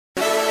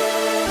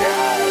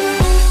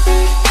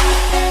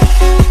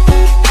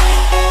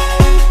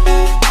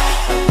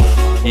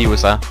He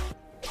was there.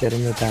 Get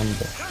in the damn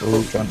bush.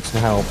 Oh, got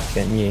some help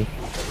getting you.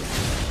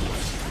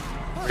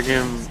 Bring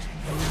him.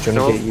 Do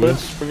you want to get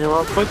you? Bring him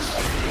upwards.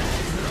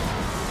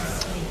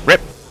 Rip.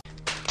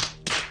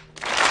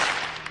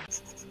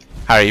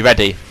 Harry, you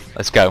ready?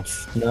 Let's go.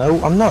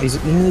 No, I'm not. He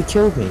nearly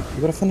killed me.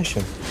 You gotta finish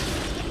him.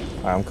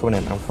 Alright, I'm coming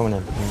in. I'm coming in.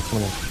 I'm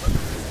coming in.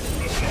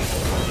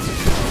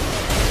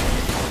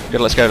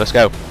 Good, let's go, let's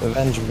go.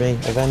 Avenge me.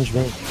 Avenge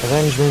me.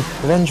 Avenge me.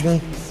 Avenge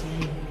me.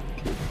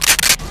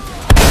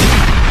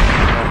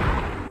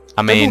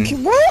 I mean,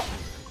 What?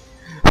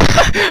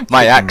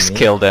 my axe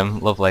killed him.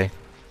 Lovely.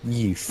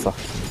 You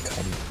fucking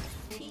cunt.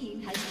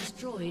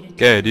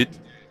 Good, dude.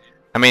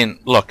 I mean,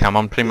 look, I'm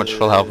on pretty much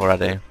full health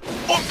already.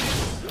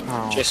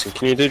 Oh. Jason,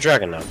 can you do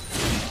dragon now?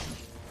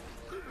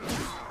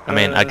 I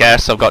mean, I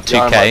guess I've got 2k.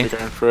 Yeah, I might be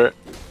going for it.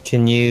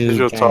 Can you? He's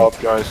your top,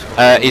 guys.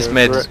 He's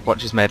mid.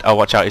 Watch his mid. Oh,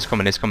 watch out, he's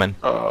coming, he's coming.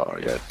 Oh,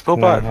 yeah. Pull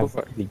back, pull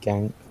back. The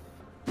gank.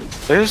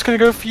 They're just gonna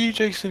go for you,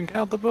 Jason. Get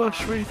out the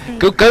bush. What do you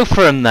think? Go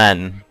for him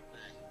then.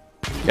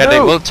 Yeah, No, they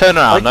will turn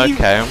around, like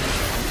okay.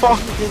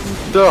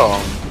 Fucking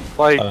dumb.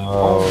 Like,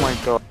 Oh. oh my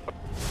god.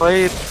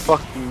 Play the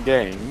fucking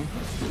game.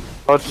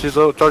 Dodge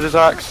his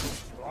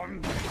axe.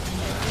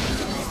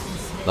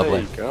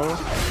 Lovely. There you go.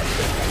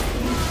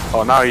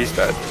 Oh, now he's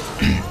dead.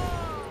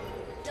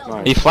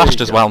 Nice. He flashed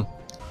as well.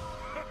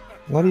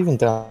 Not even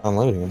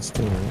downloading on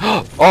Steam.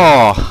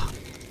 Oh!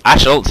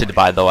 Ash ulted,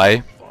 by the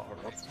way.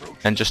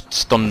 And just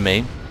stunned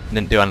me.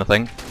 Didn't do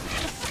anything.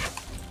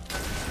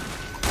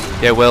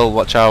 Yeah, Will,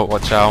 watch out,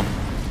 watch out.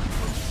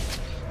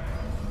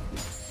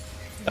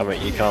 Damn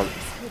it, you can't.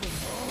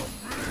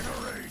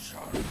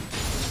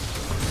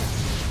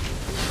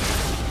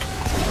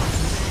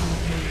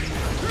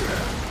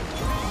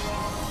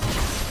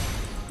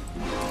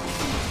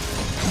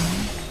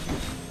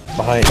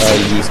 Behind,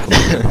 he's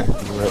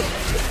coming. Rip.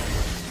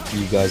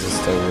 You guys are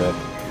still rip.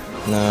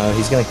 No,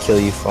 he's gonna kill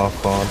you,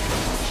 Farquaad.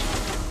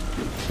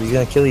 He's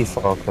gonna kill you,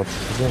 Farquaad.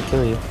 He's gonna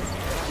kill you.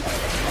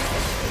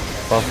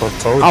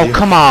 Farquaad told you. Oh,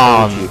 come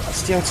on!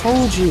 See, I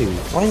told you.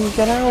 Why didn't you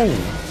get out?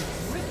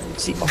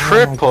 See, oh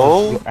Triple? my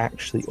God, you're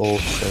actually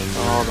awesome.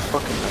 Oh, the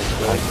fucking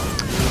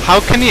nice. How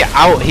can he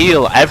out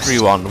heal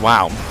everyone?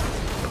 Wow.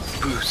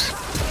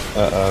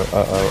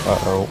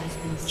 Uh-oh.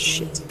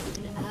 Shit.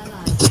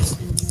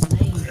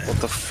 What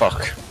the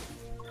fuck?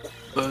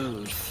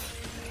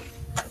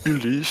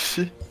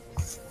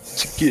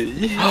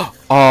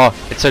 Oh,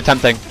 it's so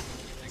tempting.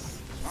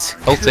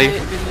 Ulti.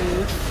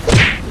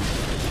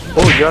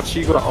 Oh, you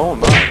actually got oh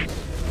man.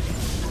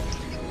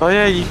 Oh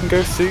yeah, you can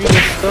go through the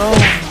stone.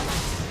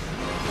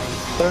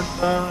 Don't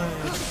die.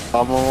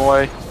 I'm on my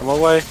way. I'm on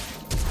my way.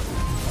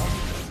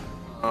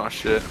 Oh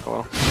shit.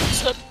 Well.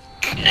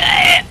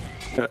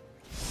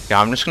 Yeah,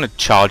 I'm just gonna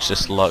charge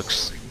this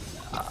Lux.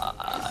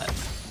 I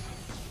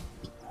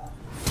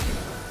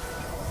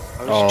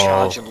was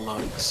charging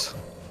lungs.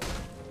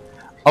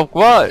 Oh,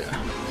 what?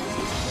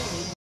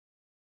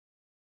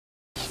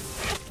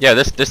 Yeah,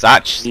 this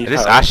Ash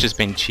has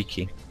been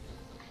cheeky.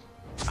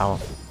 Ow.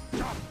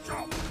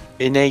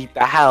 You need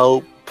the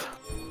help.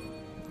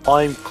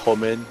 I'm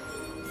coming.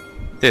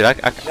 Dude, I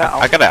got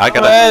it, I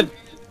got it.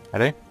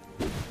 Ready?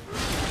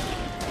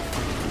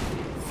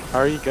 How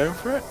are you going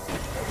for it?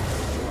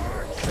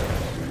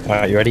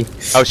 Alright, you ready?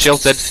 Oh,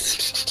 shielded.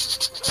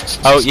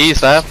 Oh,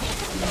 Yee's there.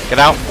 Get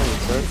out.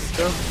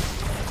 Go.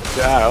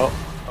 Get out.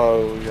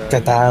 Oh yeah.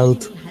 Get out.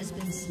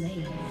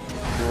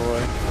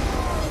 Boy.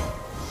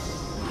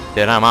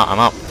 Dude, I'm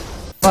out.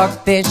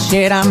 Fuck this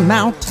shit, I'm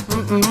out.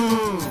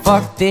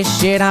 Fuck this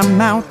shit,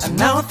 I'm out.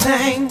 No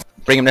thanks.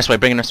 Bring him this way,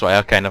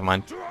 Okay, never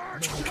mind.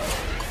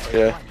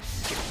 Yeah.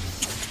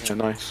 Yeah,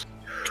 nice.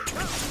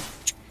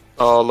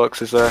 Oh,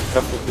 Lux is there.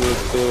 Careful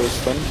with the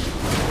stun.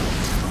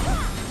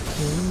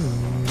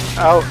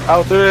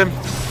 Outdo him!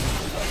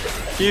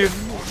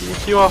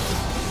 Q off!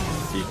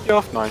 Q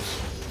off, nice.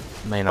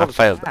 I mean, I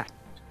failed.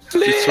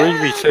 It's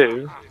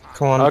 3v2.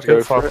 Come on, I'll go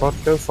go for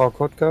Farquaad, go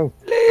Farquaad, go.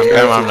 I'm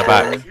going around the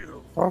back.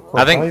 Farquaad,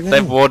 I think dive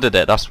they've in. warded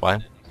it, that's why.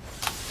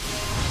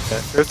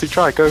 Go to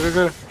try, go.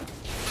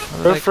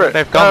 Go for it.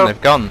 They've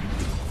gone.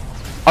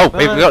 Oh,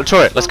 wait, we got a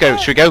turret. Let's go.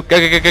 Should we go? Go.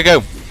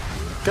 Go.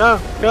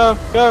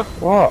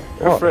 What?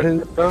 Go for it. Who?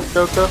 Go.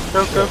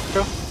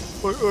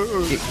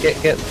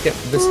 Get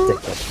this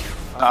dickhead.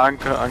 I'm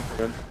going.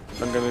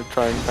 I'm gonna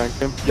try and tank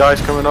him.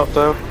 Yai's coming up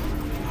though.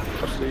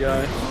 Watch the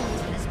Yai.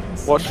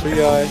 Watch the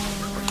Yai.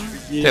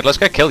 Dude, let's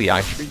go kill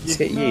Yai. Let's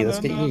get Yi, let's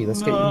get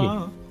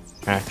Yi.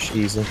 Ash,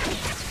 easy.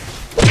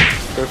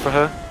 Go for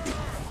her.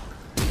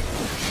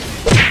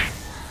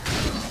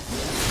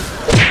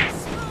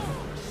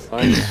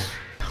 Nice.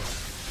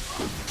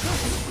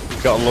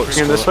 Got a look. Bring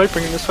him this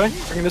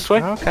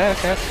way.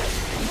 Okay.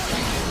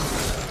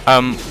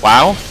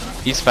 Wow.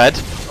 He's fed.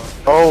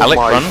 Oh Alec,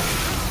 my. run.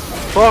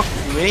 Fuck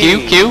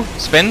me. Q,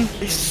 spin.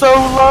 He's so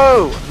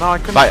low. No, I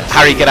couldn't. Right,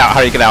 Harry, get out.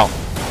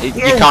 You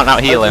can't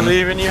out heal I him.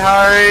 believe in you,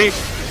 Harry.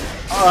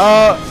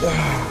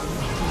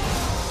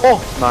 Oh,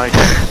 nice.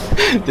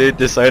 Dude,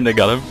 Disowner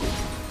got him.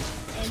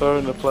 So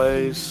in the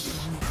plays.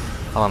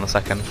 Hold on a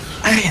second.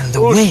 I am the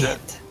Oh, wind.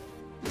 shit.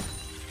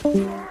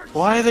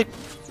 Why are they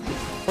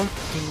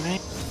fucking me?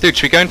 Dude,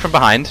 should we go in from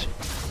behind?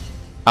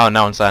 Oh,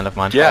 no one's there, never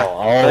mind. Yeah,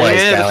 Always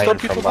yeah, there's going some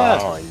from people there.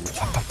 behind.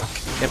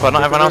 Yeah, but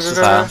not everyone else is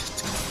there.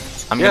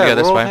 I'm gonna go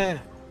this we're all way.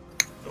 here.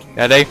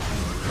 Yeah, Dave.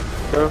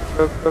 Go,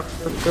 go, go,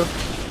 go, go.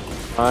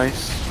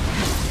 Nice.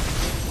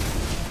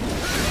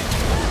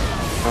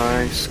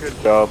 Nice, good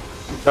job.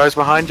 Guys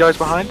behind, guys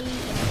behind.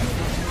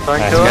 Try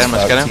and kill Let's him.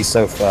 get him. He's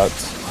so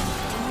fucked.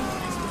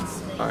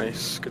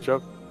 Nice, good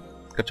job.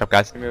 Good job,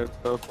 guys. I'm gonna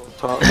teleport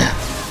top.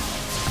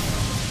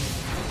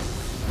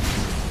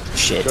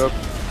 Shit. Good job.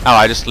 Oh,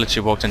 I just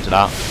literally walked into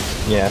that.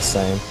 Yeah,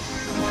 same.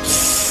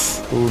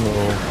 Oh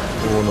no.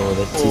 Oh no,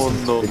 that Oh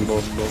season's no, pretty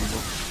no, good. no,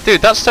 no.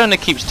 Dude, that stoner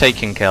keeps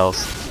taking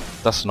kills.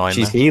 That's annoying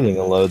She's me. healing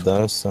a load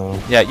though, so.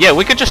 Yeah,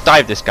 we could just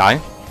dive this guy.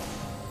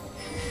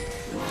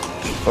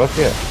 Fuck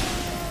yeah.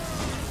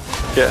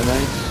 Get an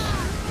ace.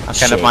 Okay,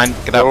 Shit. never mind.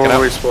 Get They're out, get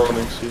always out.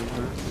 spawning soon.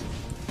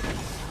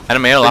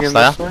 Enemy Olaf's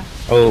there. This way?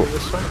 Oh,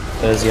 This way?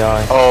 there's the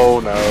eye.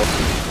 Oh no.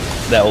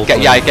 They're all Get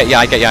coming. yai, get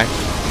yai, get yai.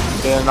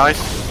 Yeah, nice.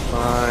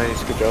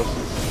 Nice, good job.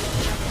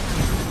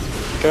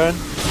 Going.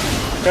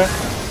 Okay.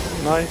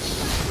 Nice.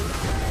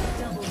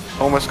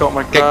 Almost got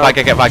my Get grab.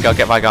 Vigar, get Vigar,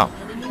 get Vigar.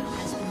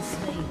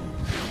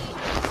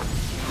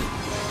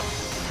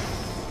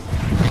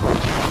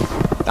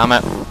 Damn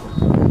it.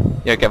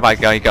 Yeah, get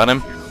Vigar, you got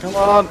him. Come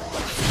on.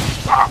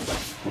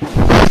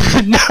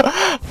 No!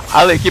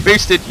 Alec, you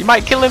boosted, you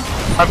might kill him.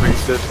 I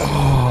boosted.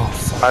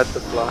 Oh, I had the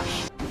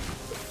flash.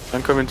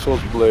 I'm coming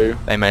towards blue.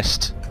 They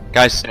missed.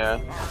 Guys, Yeah.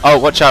 oh,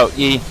 watch out,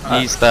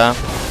 he's there.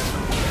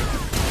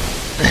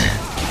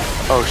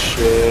 Oh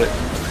shit.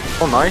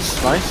 Oh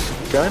nice, nice.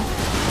 Going.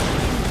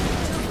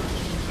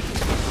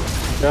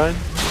 Going.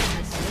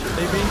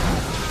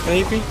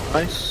 Maybe. Maybe.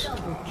 Nice.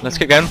 Let's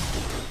keep going.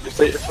 If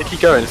they keep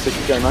going,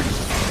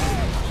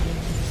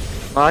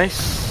 nice.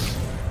 Nice.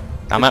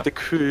 Damn If it. they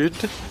could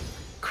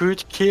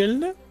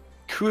kill.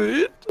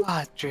 Could.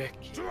 Magic.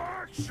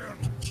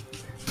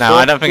 No,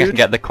 I don't think I can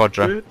get the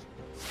quadra. Could.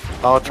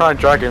 I'll try and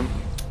drag him.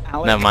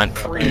 Alec, Never mind.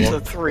 3 to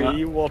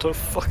 3, what a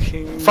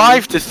fucking...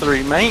 5 to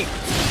 3, mate.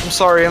 I'm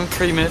sorry, I'm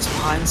 3 minutes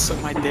behind, suck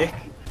my dick.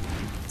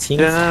 Team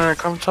Yeah, no,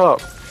 come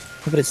top.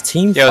 But it's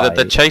team Yo, fight.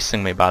 they're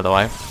chasing me, by the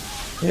way.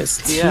 Yeah, it's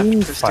Yeah, team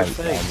because they're fight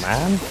fake. there,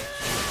 man.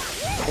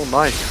 Oh,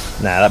 nice.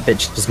 Nah, that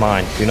bitch is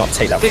mine. Do not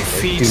take that Big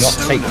from me. Do feed not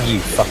Sona. take you,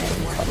 fucking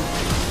cunt.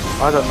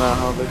 I don't know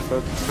how they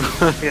fed.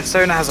 Yeah,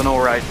 Sona has an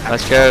alright.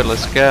 Let's go,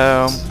 let's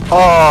go.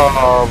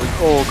 Oh, we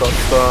all got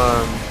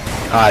stunned.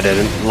 I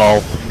didn't.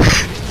 Lol.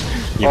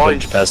 You Oh,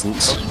 bunch of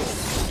peasants.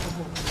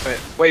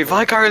 Wait,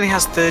 Vigar only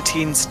has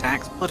 13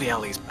 stacks. Bloody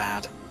hell, he's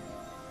bad.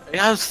 He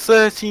has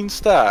 13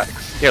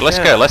 stacks. Yeah, let's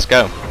Yeah. go, let's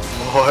go.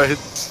 What?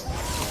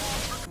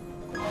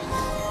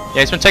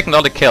 Yeah, he's been taking a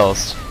lot of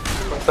kills.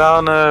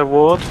 Down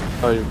ward.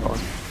 Oh, you're fine.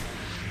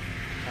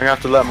 I'm gonna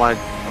have to let my.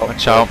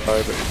 Watch out.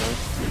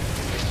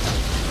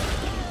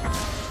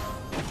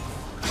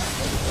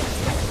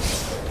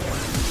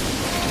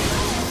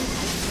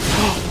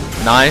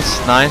 Nice,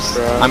 nice.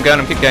 Right. I'm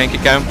going, keep going,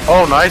 keep going.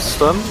 Oh, nice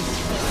stun.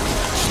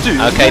 Dude.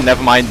 Okay,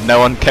 never mind, no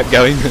one kept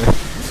going.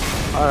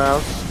 I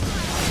have.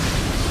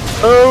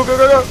 Oh, go,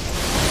 go, go.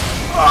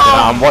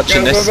 I'm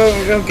watching this.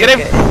 Get him! Get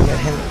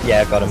him.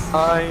 Yeah, I got him.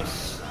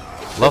 Nice.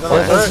 Lovely.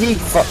 There's he.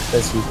 Fuck,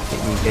 there's he.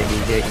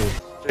 Get you.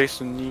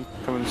 Jason, you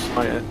come and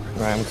smite it.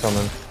 Right, I'm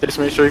coming. Just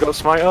make sure you got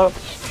smite up.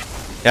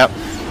 Yep.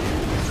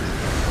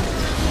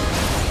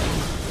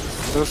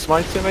 Gonna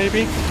smite it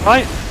maybe?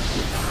 Smite!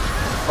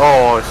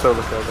 Oh, I so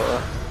lucky I got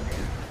that.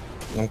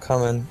 I'm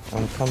coming.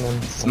 I'm coming.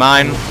 It's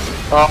mine.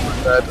 Oh,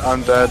 I'm dead.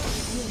 I'm dead.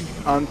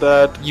 I'm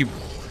dead. You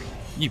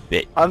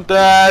bitch. I'm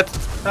dead.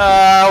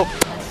 Help!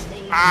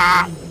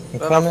 Ah! I'm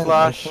Then coming. a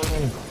flash. I'm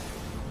coming.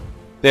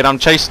 Dude, I'm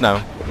chased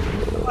now.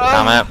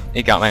 Damn it,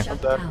 he got me. I'm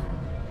dead.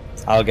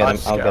 I'll get him.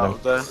 Nice I'll get him.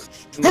 scout there.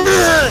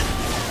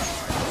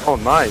 Oh,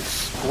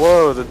 nice.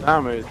 Whoa, the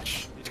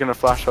damage. He's gonna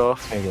flash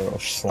off. Hey, little Oh,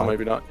 slime.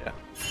 maybe not. Yeah.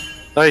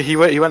 No, he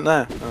went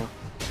there. Oh.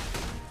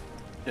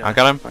 Yeah. I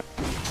got him. Right.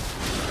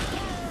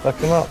 Fuck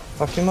him up.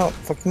 Fuck him up.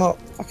 Fuck him up.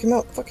 Fuck him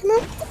up. Fuck him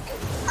up.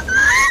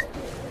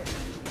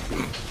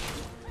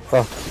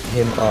 Fuck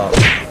him up.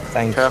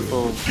 Thank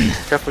Careful.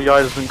 Careful,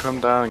 Yai doesn't come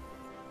down.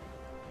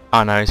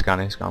 Oh no, he's gone,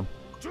 he's gone.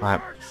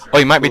 Right. Oh,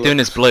 he might be doing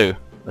his blue.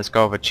 Let's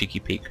go have a cheeky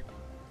peek.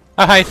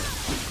 Oh, hey!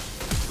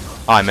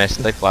 Oh, I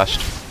missed, they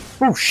flashed.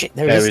 you. Oh shit,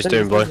 there Yeah, he is. he's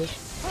there he doing is, there he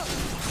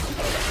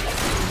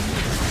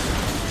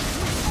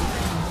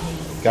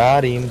is.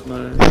 Got him.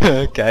 No.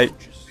 Okay.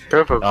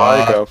 Go for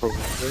Ah. Vigo, probably.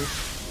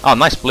 Oh,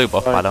 nice blue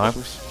buff, by the way.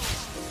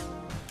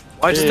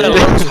 Why does Yeah. their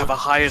Lux have a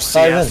higher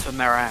Simon. CF than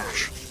their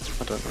Ash?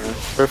 I don't know.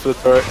 Go for the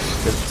turrets.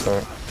 Good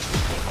turret.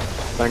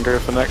 Then go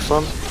for the next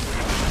one.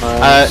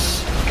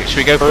 Nice. Should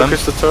we go for them?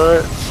 Focus the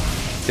turret.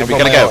 Dude, we I've got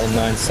gotta my go. ult in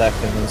 9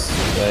 seconds.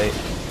 Wait.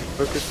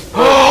 Focus.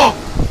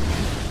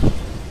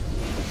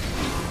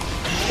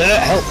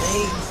 Help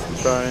me.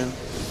 Trying.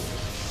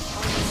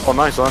 Oh,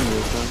 nice on you,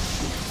 man.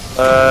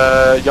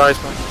 Yai's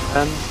back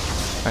 10.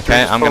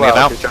 Okay, I'm Pull gonna get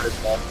out. okay, Yai's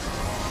back.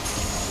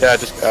 Yeah,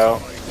 just get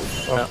out.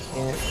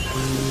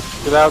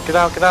 Get out, get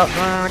out, get out,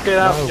 no, get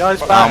out, No. Yai's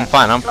back. I'm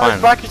fine, I'm Yai's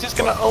fine. back, he's just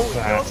gonna ult.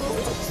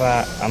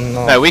 That, I'm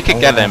not. No, we could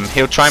I'm get gonna him.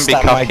 He'll try and be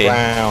stand my cocky.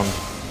 ground.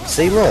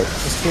 See, look,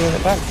 he's stealing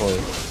it back for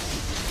you.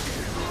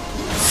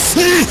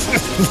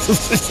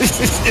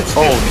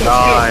 Oh,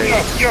 nice.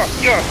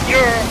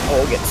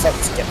 Oh, get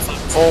fucked, get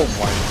fucked. Oh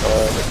my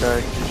god,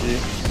 okay,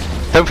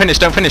 GG. Don't finish,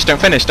 don't finish, don't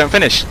finish, don't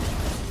finish.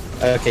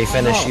 Okay,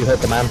 finish, you hurt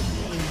the man.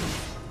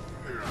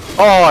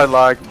 Oh, I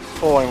lagged.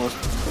 Oh, I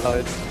almost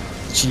died.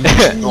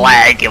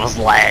 Lag, it was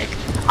lag.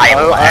 I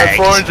had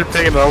 400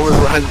 ping and I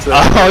almost ran to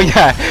Oh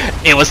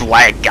yeah, it was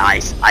lag,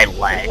 guys. I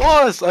lagged.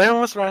 I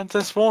almost ran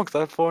to spawn because I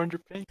had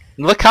 400 ping.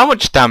 Look how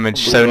much damage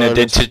Sona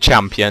did to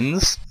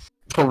champions.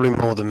 Probably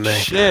more than me.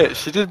 Shit,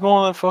 she did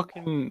more than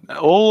fucking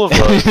all of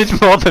He us.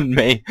 did more than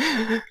me.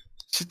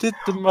 She did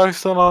the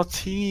most on our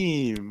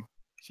team.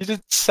 She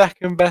did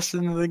second best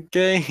in the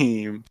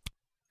game.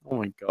 Oh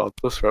my god,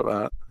 just for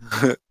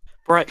that.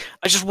 Right,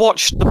 I just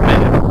watched the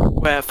bit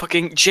where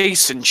fucking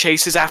Jason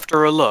chases after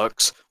her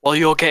looks while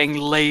you're getting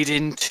laid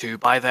into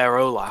by their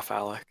Olaf,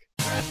 Alec.